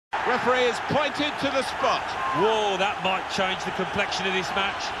Referee is pointed to the spot. Whoa, that might change the complexion of this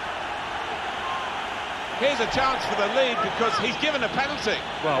match. Here's a chance for the lead because he's given a penalty.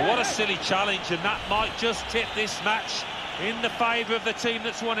 Well, what a silly challenge, and that might just tip this match in the favour of the team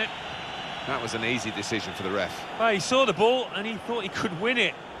that's won it. That was an easy decision for the ref. Well, he saw the ball and he thought he could win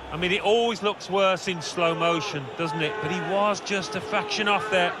it. I mean, it always looks worse in slow motion, doesn't it? But he was just a fraction off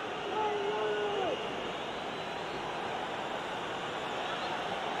there.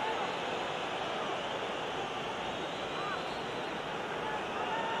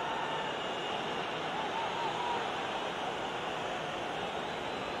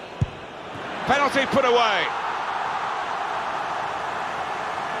 Penalty put away.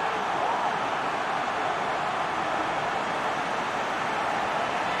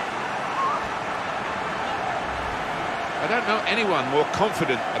 I don't know anyone more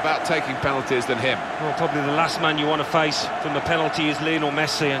confident about taking penalties than him. Well, probably the last man you want to face from a penalty is Lionel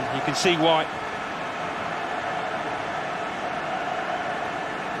Messi, and you can see why.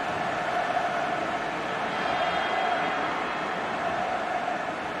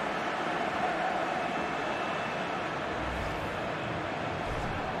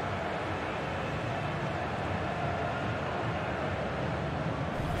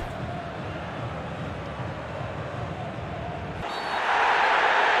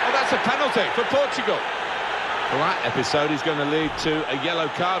 That's a penalty for Portugal. Well, that episode is going to lead to a yellow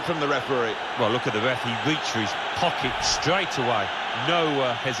card from the referee. Well, look at the ref. He reached for his pocket straight away.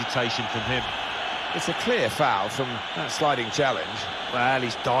 No hesitation from him. It's a clear foul from that sliding challenge. Well,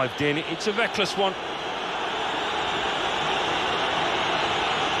 he's dived in. It's a reckless one.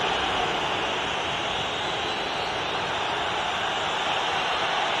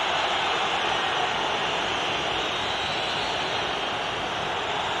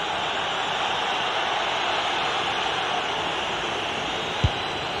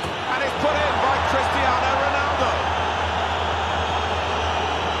 Put in by Cristiano Ronaldo.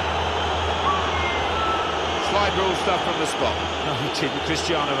 Slide rule stuff from the spot. No, he didn't.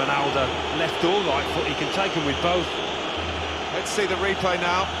 Cristiano Ronaldo left or right foot. He can take them with both. Let's see the replay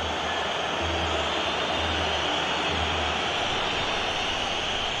now.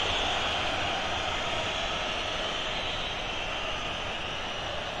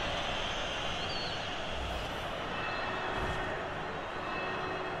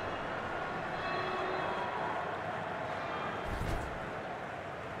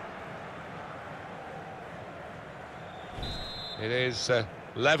 It is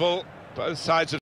level, both sides of